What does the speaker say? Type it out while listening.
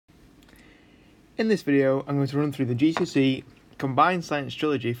In this video, I'm going to run through the GCSE Combined Science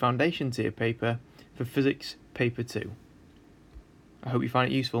Trilogy Foundation Tier paper for Physics Paper 2. I hope you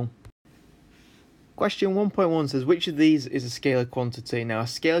find it useful. Question 1.1 says, which of these is a scalar quantity? Now, a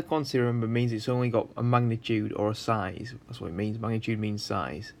scalar quantity, remember, means it's only got a magnitude or a size. That's what it means. Magnitude means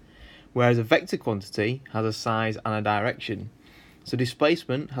size. Whereas a vector quantity has a size and a direction. So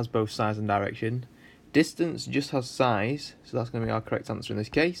displacement has both size and direction. Distance just has size, so that's going to be our correct answer in this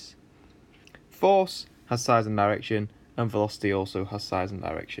case. Force has size and direction, and velocity also has size and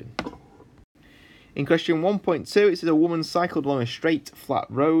direction. In question 1.2, it says a woman cycled along a straight, flat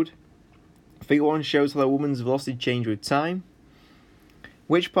road. Figure 1 shows how the woman's velocity changed with time.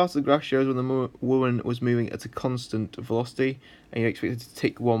 Which part of the graph shows when the woman was moving at a constant velocity? And you're expected to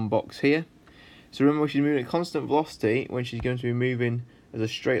tick one box here. So remember, she's moving at constant velocity when she's going to be moving as a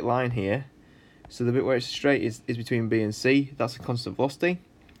straight line here. So the bit where it's straight is between B and C. That's a constant velocity.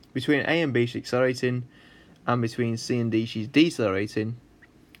 Between A and B, she's accelerating, and between C and D, she's decelerating,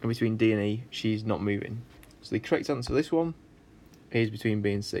 and between D and E, she's not moving. So the correct answer for this one is between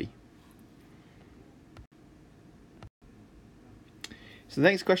B and C. So the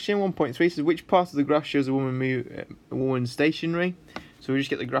next question, 1.3, says which part of the graph shows a woman stationary? So we just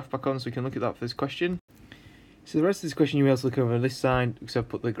get the graph back on so we can look at that for this question. So the rest of this question you'll be able to look over this side because I've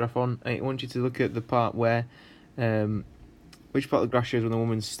put the graph on. I want you to look at the part where which part of the graph shows when the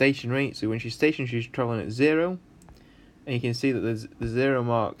woman's stationary. So when she's stationary, she's travelling at 0. And you can see that there's the 0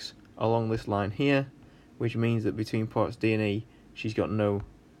 marks along this line here, which means that between parts D and E, she's got no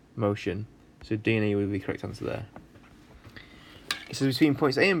motion. So D and E would be the correct answer there. It says between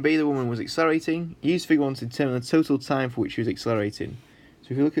points A and B, the woman was accelerating. Use figure 1 to determine the total time for which she was accelerating.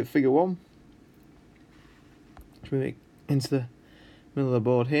 So if you look at figure 1, let's move it into the middle of the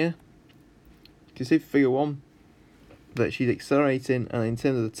board here. You can see figure 1 that she's accelerating, and in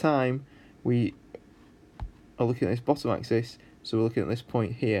terms of the time, we are looking at this bottom axis, so we're looking at this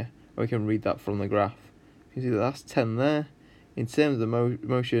point here, and we can read that from the graph. You can see that that's 10 there. In terms of the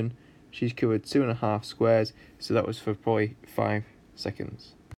motion, she's covered 2.5 squares, so that was for probably 5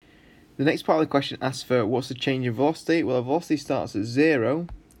 seconds. The next part of the question asks for what's the change in velocity. Well, the velocity starts at 0,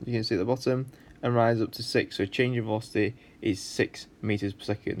 you can see at the bottom, and rises up to 6, so change in velocity is 6 meters per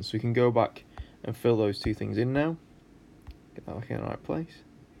second. So we can go back and fill those two things in now. Get that back in the right place.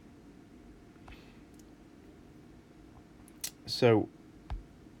 So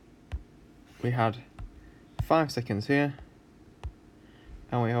we had 5 seconds here,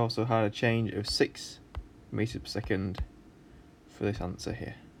 and we also had a change of 6 meters per second for this answer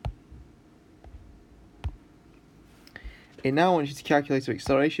here. It now wants you to calculate the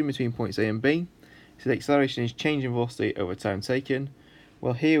acceleration between points A and B. So the acceleration is change in velocity over time taken.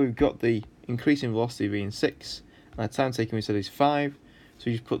 Well, here we've got the increase in velocity being 6, and the time taken we said is 5. So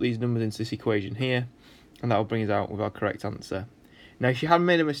we just put these numbers into this equation here, and that will bring us out with our correct answer. Now, if you had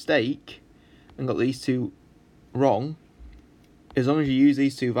made a mistake and got these two wrong, as long as you use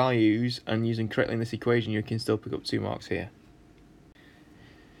these two values and use them correctly in this equation, you can still pick up 2 marks here.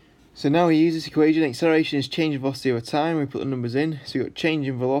 So now we use this equation. Acceleration is change in velocity over time. We put the numbers in. So we've got change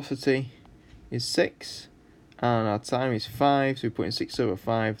in velocity is 6, and our time is 5. So we put in 6 over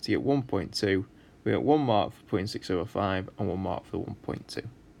 5 to get 1.2. We got 1 mark for putting 6 over 5 and 1 mark for 1.2. So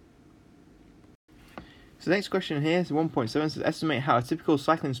the next question here is 1.7, says estimate how a typical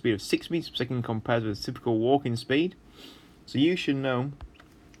cycling speed of 6 meters per second compares with a typical walking speed. So you should know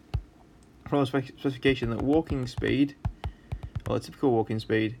from the specification that walking speed, or the typical walking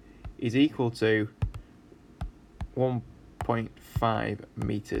speed, is equal to 1.5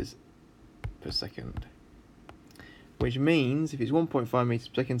 meters per second. Which means if it's 1.5 meters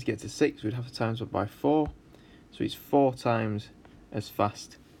per second to get to 6, we'd have to times it by 4. So it's 4 times as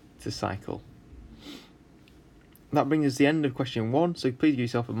fast to cycle. That brings us to the end of question 1, so please give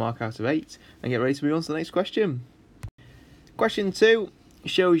yourself a mark out of 8 and get ready to move on to the next question. Question 2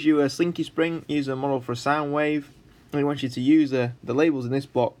 shows you a slinky spring using a model for a sound wave, and we want you to use the labels in this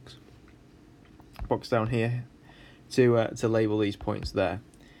box down here to label these points there.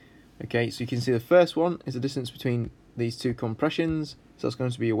 Okay, so you can see the first one is the distance between these two compressions, so that's going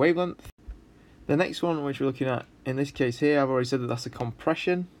to be a wavelength. The next one, which we're looking at in this case here, I've already said that that's a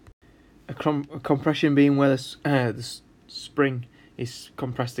compression. A compression being where the spring is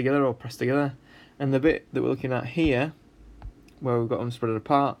compressed together or pressed together, and the bit that we're looking at here, where we've got them spread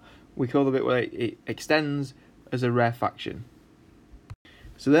apart, we call the bit where it extends as a rarefaction.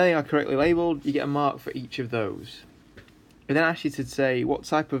 So there they are correctly labelled. You get a mark for each of those. It then asks you to say what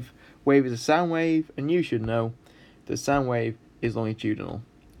type of wave is a sound wave, and you should know that sound wave is longitudinal.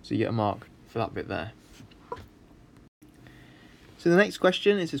 So you get a mark for that bit there. So the next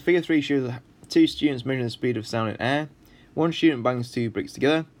question, it says figure 3 shows a Two students measure the speed of sound in air. One student bangs two bricks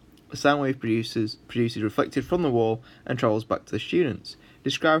together. The sound wave produces reflected from the wall and travels back to the students.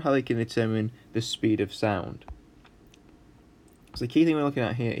 Describe how they can determine the speed of sound. So the key thing we're looking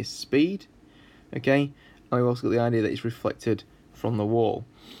at here is speed, okay? And we've also got the idea that it's reflected from the wall.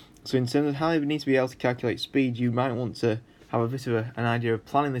 So in terms of how you need to be able to calculate speed, you might want to have a bit of an idea of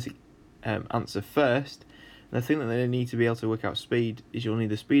planning this answer first. And the thing that they need to be able to work out speed is you'll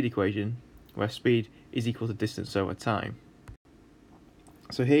need the speed equation, where speed is equal to distance over time.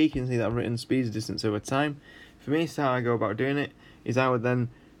 So here you can see that I've written speed is distance over time. For me, so how I go about doing it is I would then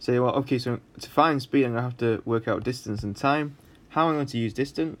say, well, okay, so to find speed, I'm going to have to work out distance and time. How am I going to use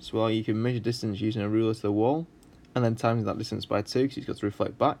distance? Well, you can measure distance using a ruler to the wall, and then times that distance by 2, because it's got to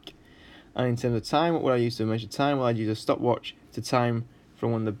reflect back. And in terms of time, what would I use to measure time? Well, I'd use a stopwatch to time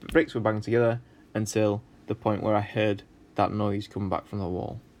from when the bricks were banged together until the point where I heard that noise come back from the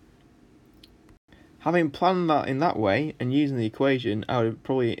wall. Having planned that in that way, and using the equation, I would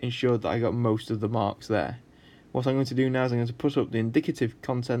probably ensure that I got most of the marks there. What I'm going to do now is I'm going to put up the indicative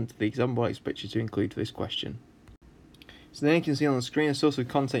content of the example I expect you to include for this question. So then you can see on the screen a source of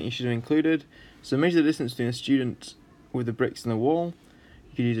content you should have included. So measure the distance between a student with the bricks and the wall.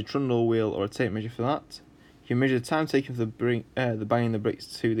 You could use a trundle wheel or a tape measure for that. You can measure the time taken for the banging the bricks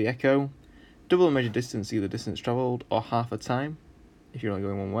to the echo. Double the measured distance, either distance travelled or half a time, if you're only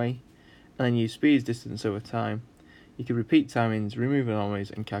going one way. And then use speed as distance over time. You could repeat timings, remove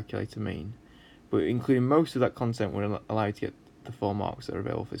anomalies, and calculate a mean. But including most of that content would allow you to get the 4 marks that are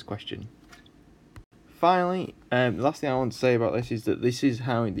available for this question. Finally, the last thing I want to say about this is that this is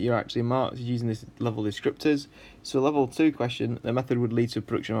how you're actually marked using this level descriptors. So a level 2 question, the method would lead to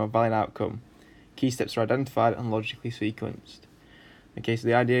production of a valid outcome. Key steps are identified and logically sequenced. Okay, so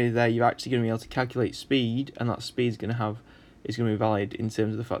the idea is there you're actually going to be able to calculate speed, and that speed is going to be valid in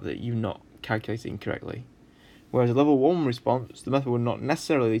terms of the fact that you've not calculated incorrectly. Whereas a level 1 response, the method would not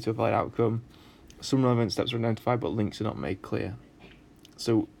necessarily lead to a valid outcome. Some relevant steps are identified, but links are not made clear.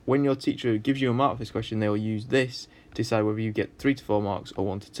 So when your teacher gives you a mark for this question, they will use this to decide whether you get 3 to 4 marks or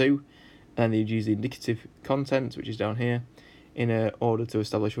 1 to 2. And then they'd use the indicative content, which is down here, in order to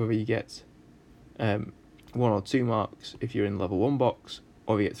establish whether you get 1 or 2 marks if you're in level 1 box,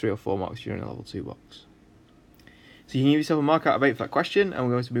 or you get 3 or 4 marks if you're in a level 2 box. So you can give yourself a mark out of 8 for that question, and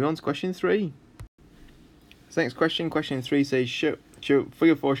we're going to move on to question 3. So next question 3 says,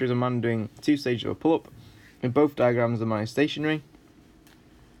 figure 4 shows a man doing 2 stages of a pull-up. In both diagrams, the man is stationary.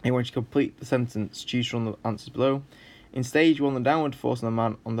 And once you complete the sentence, choose from the answers below. In stage 1, the downward force on the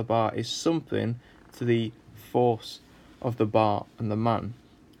man on the bar is something to the force of the bar and the man.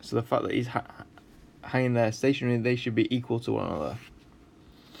 So the fact that he's hanging there stationary, they should be equal to one another.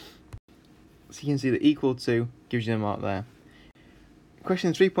 So you can see that equal to gives you a mark there.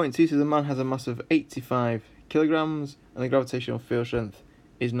 Question 3.2 says the man has a mass of 85 kilograms and the gravitational field strength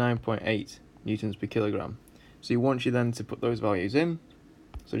is 9.8 newtons per kilogram. So he wants you then to put those values in.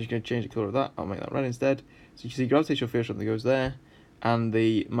 So I'm just going to change the colour of that. I'll make that red instead. So you can see gravitational field strength that goes there, and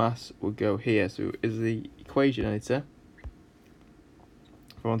the mass will go here. So is the equation editor.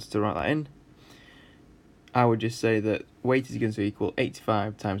 If I wanted to write that in, I would just say that weight is going to equal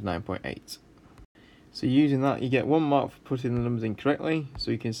 85 times 9.8. So using that, you get 1 mark for putting the numbers in correctly.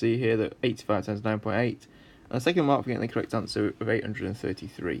 So you can see here that 85 times 9.8, and the second mark for getting the correct answer of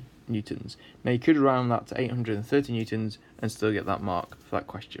 833 newtons. Now you could round that to 830 newtons and still get that mark for that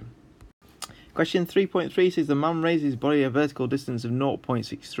question. Question 3.3 says the man raises his body a vertical distance of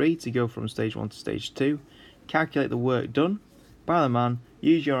 0.63 to go from stage 1 to stage 2. Calculate the work done by the man.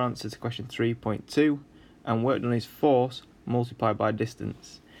 Use your answer to question 3.2, and work done is force multiplied by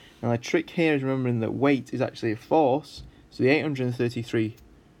distance. Now the trick here is remembering that weight is actually a force, so the 833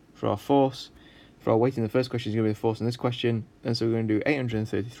 for our force, for our weight in the first question is going to be the force in this question, and so we're going to do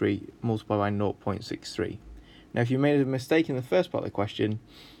 833 multiplied by 0.63. Now if you made a mistake in the first part of the question,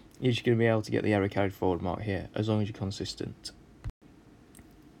 you're just going to be able to get the error carried forward mark here, as long as you're consistent.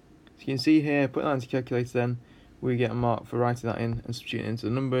 So you can see here, put that into the calculator then, we get a mark for writing that in and substituting it into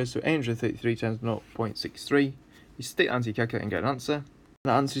the numbers, so 833 times 0.63, you stick that into your calculator and get an answer.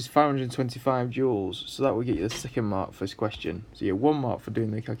 That answer is 525 joules, so that will get you the second mark for this question. So you get 1 mark for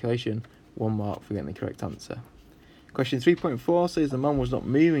doing the calculation, 1 mark for getting the correct answer. Question 3.4 says the man was not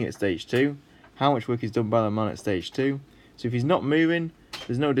moving at stage 2. How much work is done by the man at stage 2? So if he's not moving,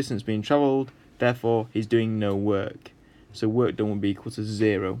 there's no distance being travelled, therefore he's doing no work. So work done will be equal to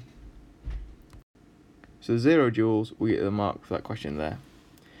 0. So 0 joules will get the mark for that question there.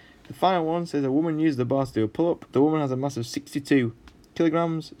 The final one says a woman used the bar to do a pull-up. The woman has a mass of 62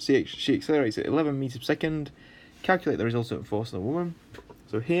 kilograms. She accelerates at 11 meters per second. Calculate the resultant force on the woman.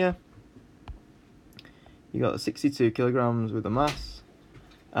 So here, You got the 62 kilograms with the mass,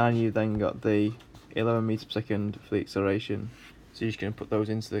 and you then got the 11 meters per second for the acceleration. So you're just going to put those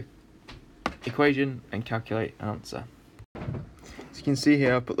into the equation and calculate an answer. So you can see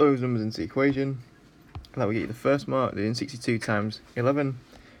here, I've put those numbers into the equation, and that will get you the first mark, doing 62 times 11,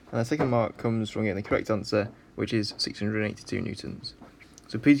 and the second mark comes from getting the correct answer, which is 682 newtons.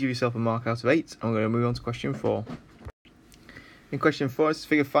 So please give yourself a mark out of 8, and we're going to move on to question 4. In question 4, it's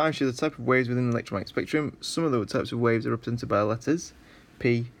figure 5 shows the type of waves within the electromagnetic spectrum. Some of the types of waves are represented by letters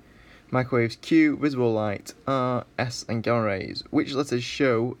P, microwaves Q, visible light R, S and gamma rays. Which letters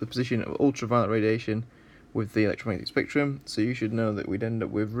show the position of ultraviolet radiation with the electromagnetic spectrum? So you should know that we'd end up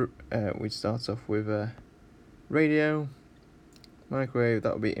with, we'd start off with radio, microwave,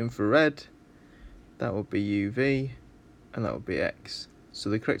 that would be infrared, that would be UV, and that would be X. So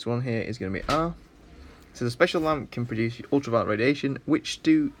the correct one here is going to be R. So the special lamp can produce ultraviolet radiation. Which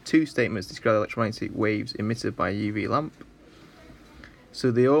two statements describe the electromagnetic waves emitted by a UV lamp? So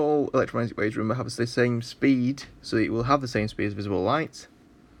all electromagnetic waves, remember, have the same speed, so it will have the same speed as visible light.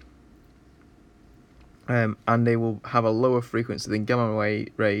 And they will have a lower frequency than gamma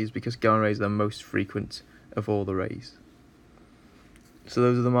rays, because gamma rays are the most frequent of all the rays. So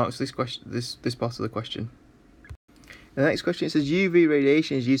those are the marks for this question, this part of the question. The next question, it says UV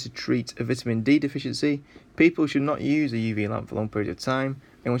radiation is used to treat a vitamin D deficiency. People should not use a UV lamp for a long period of time,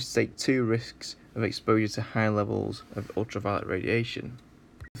 and we should take 2 risks of exposure to high levels of ultraviolet radiation.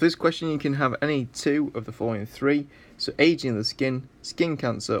 For this question, you can have any 2 of the following 3. So aging of the skin, skin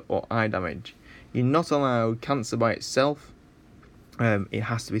cancer or eye damage. You're not allowed cancer by itself, it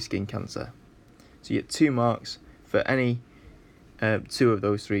has to be skin cancer. So you get 2 marks for any 2 of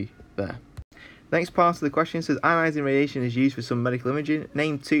those 3 there. Next part of the question says ionizing radiation is used for some medical imaging.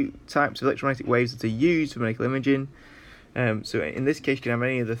 Name 2 types of electromagnetic waves that are used for medical imaging. So in this case, you can have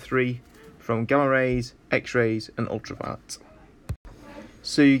any of the 3 from gamma rays, X-rays and ultraviolet.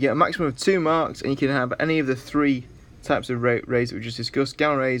 So you get a maximum of 2 marks, and you can have any of the 3 types of rays that we just discussed: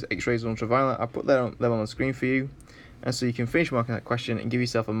 gamma rays, X-rays and ultraviolet. I'll put them on the screen for you, and so you can finish marking that question and give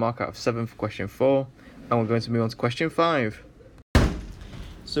yourself a mark out of 7 for question 4. And we're going to move on to question 5.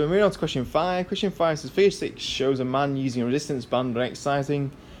 So we're moving on to question 5. Question 5 says figure 6 shows a man using a resistance band when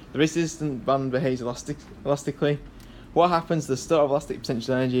exercising. The resistance band behaves elastically. What happens to the start of elastic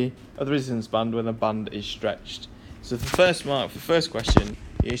potential energy of the resistance band when the band is stretched? So the first mark for the first question,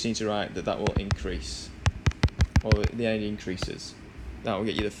 you just need to write that will increase, or the energy increases. That will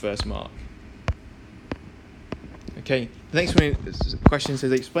get you the first mark. Okay, the next question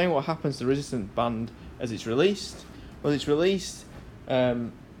says explain what happens to the resistance band as it's released. Well, it's released,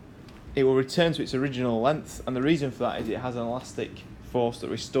 it will return to its original length, and the reason for that is it has an elastic force that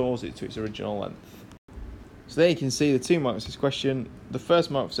restores it to its original length. So there you can see the 2 marks for this question. The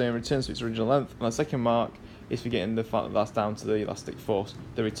first mark for saying returns to its original length, and the second mark is for getting the fact that that's down to the elastic force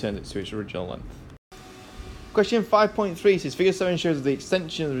that returns it to its original length. Question 5.3 says figure 7 shows that the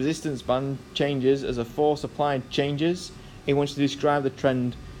extension of the resistance band changes as a force applied changes. It wants to describe the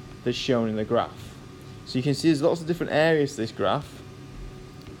trend that's shown in the graph. So you can see there's lots of different areas to this graph.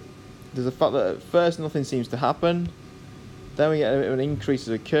 There's the fact that at first nothing seems to happen, then we get a bit of an increase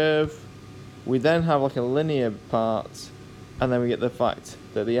of the curve, we then have like a linear part, and then we get the fact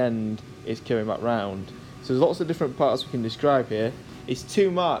that the end is curving back round. So there's lots of different parts we can describe here. It's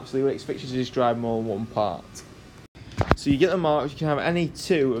 2 marks, so they would expect you to describe more than 1 part. So you get the marks, you can have any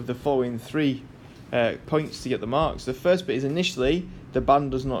 2 of the following 3 points to get the marks. The first bit is initially the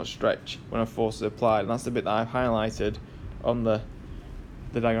band does not stretch when a force is applied, and that's the bit that I've highlighted on the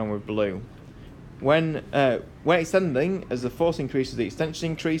diagram with blue. When extending, as the force increases, the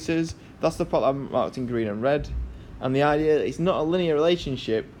extension increases. That's the part I've marked in green and red. And the idea that it's not a linear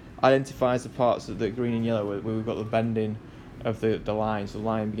relationship identifies the parts of the green and yellow where we've got the bending of the line, so the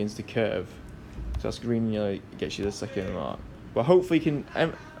line begins to curve. So that's green and yellow gets you the second mark. But hopefully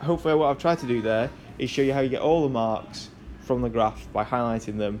what I've tried to do there is show you how you get all the marks from the graph by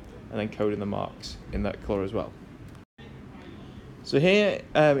highlighting them and then coding the marks in that colour as well. So here,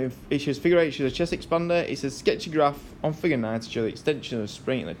 it shows figure 8 shows a chest expander. It says sketch a graph on figure 9 to show the extension of the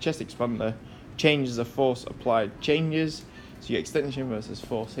spring in the chest expander changes as force applied changes. So you get extension versus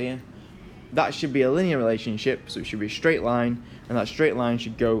force here. That should be a linear relationship, so it should be a straight line, and that straight line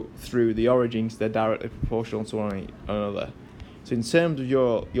should go through the origins, they're directly proportional to one another. So in terms of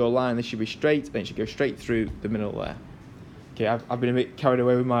your line, this should be straight, and it should go straight through the middle there. Okay, I've been a bit carried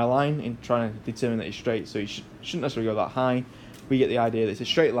away with my line in trying to determine that it's straight, so you shouldn't necessarily go that high. We get the idea that it's a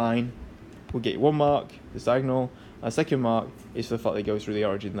straight line. We'll get you 1 mark, this diagonal, and the second mark is for the fact that it goes through the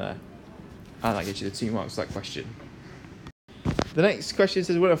origin there. And that gets you the 2 marks for that question. The next question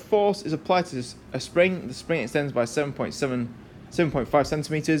says, when a force is applied to a spring, the spring extends by 7.5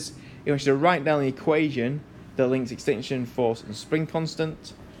 centimeters. You want you to write down the equation that links extension force and spring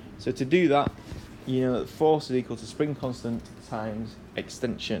constant. So to do that, you know that force is equal to spring constant times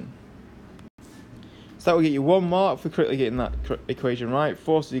extension. So that will get you 1 mark for correctly getting that equation right.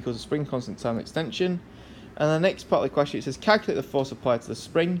 Force is equal to spring constant times extension. And the next part of the question, it says calculate the force applied to the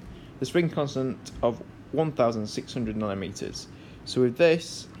spring constant of 1,600 nanometers. So with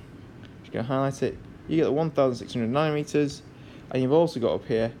this, I'm just going to highlight it, you get the 1,600 nanometers, and you've also got up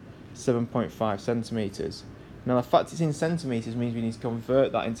here 7.5 centimeters. Now the fact it's in centimeters means we need to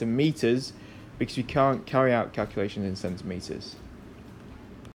convert that into meters, because we can't carry out calculations in centimeters.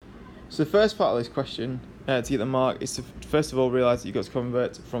 So the first part of this question, to get the mark, is to first of all realise that you've got to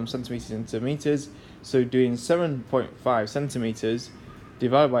convert from centimeters into meters. So doing 7.5 centimeters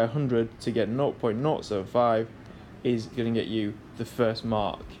divided by 100 to get 0.075 is going to get you the first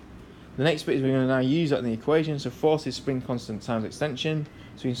mark. The next bit is we're going to now use that in the equation. So force is spring constant times extension.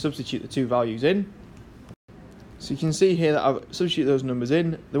 So we can substitute the two values in. So you can see here that I've substituted those numbers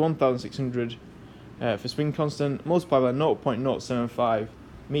in. The 1,600 for spring constant multiplied by 0.075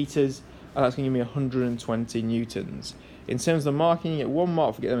 meters, and that's going to give me 120 newtons. In terms of the marking, you get 1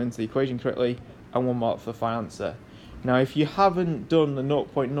 mark for getting them into the equation correctly and 1 mark for the final answer. Now if you haven't done the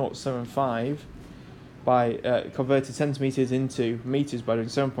 0.075 by converted centimeters into meters by doing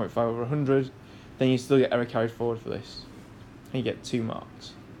 7.5 over 100, then you still get error carried forward for this, and you get 2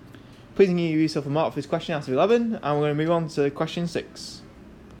 marks. Please give yourself a mark for this question out of 11, and we're going to move on to question 6.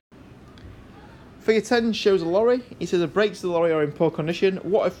 Figure 10 shows a lorry. It says the brakes of the lorry are in poor condition.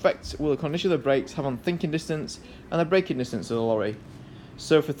 What effect will the condition of the brakes have on thinking distance and the braking distance of the lorry?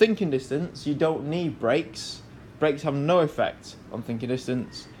 So for thinking distance, you don't need brakes. Brakes have no effect on thinking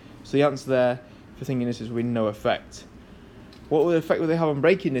distance. So the answer there for thinking distance will be no effect. What effect will they have on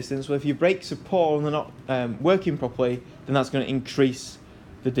braking distance? Well, if your brakes are poor and they're not working properly, then that's going to increase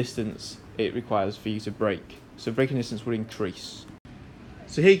the distance it requires for you to brake. So braking distance will increase.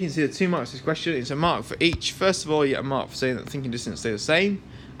 So here you can see the 2 marks for this question. It's a mark for each. First of all, you get a mark for saying that thinking distance stays the same,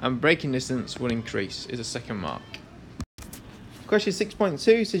 and braking distance will increase is a second mark. Question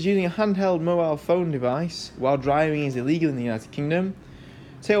 6.2 says using a handheld mobile phone device while driving is illegal in the United Kingdom.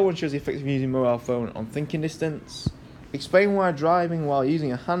 Table 1 shows the effect of using a mobile phone on thinking distance. Explain why driving while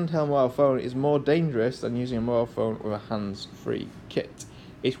using a handheld mobile phone is more dangerous than using a mobile phone with a hands-free kit.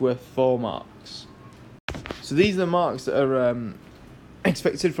 It's worth 4 marks. So these are the marks that are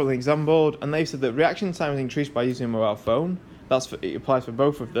expected from the exam board, and they've said that reaction time is increased by using a mobile phone. It applies for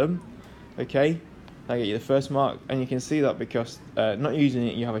both of them. Okay, I get you the first mark, and you can see that because not using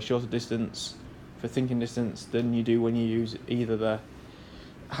it, you have a shorter distance for thinking distance than you do when you use either the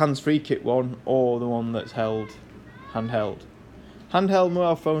hands-free kit one or the one that's handheld. Handheld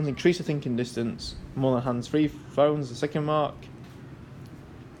mobile phones increase the thinking distance more than hands-free phones, the second mark.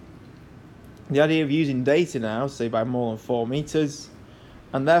 The idea of using data now, say by more than 4 meters,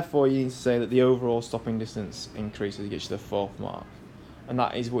 and therefore you need to say that the overall stopping distance increases, gets you the 4th mark. And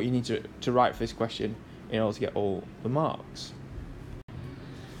that is what you need to write for this question in order to get all the marks.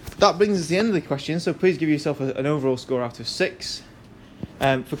 That brings us to the end of the question, so please give yourself an overall score out of 6.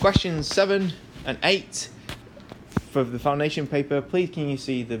 For questions 7 and 8 for the foundation paper, please can you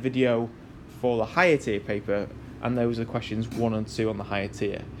see the video for the higher tier paper, and those are questions 1 and 2 on the higher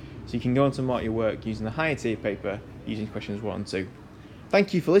tier. So you can go on to mark your work using the higher tier paper using questions 1 and 2.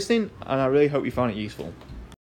 Thank you for listening, and I really hope you found it useful.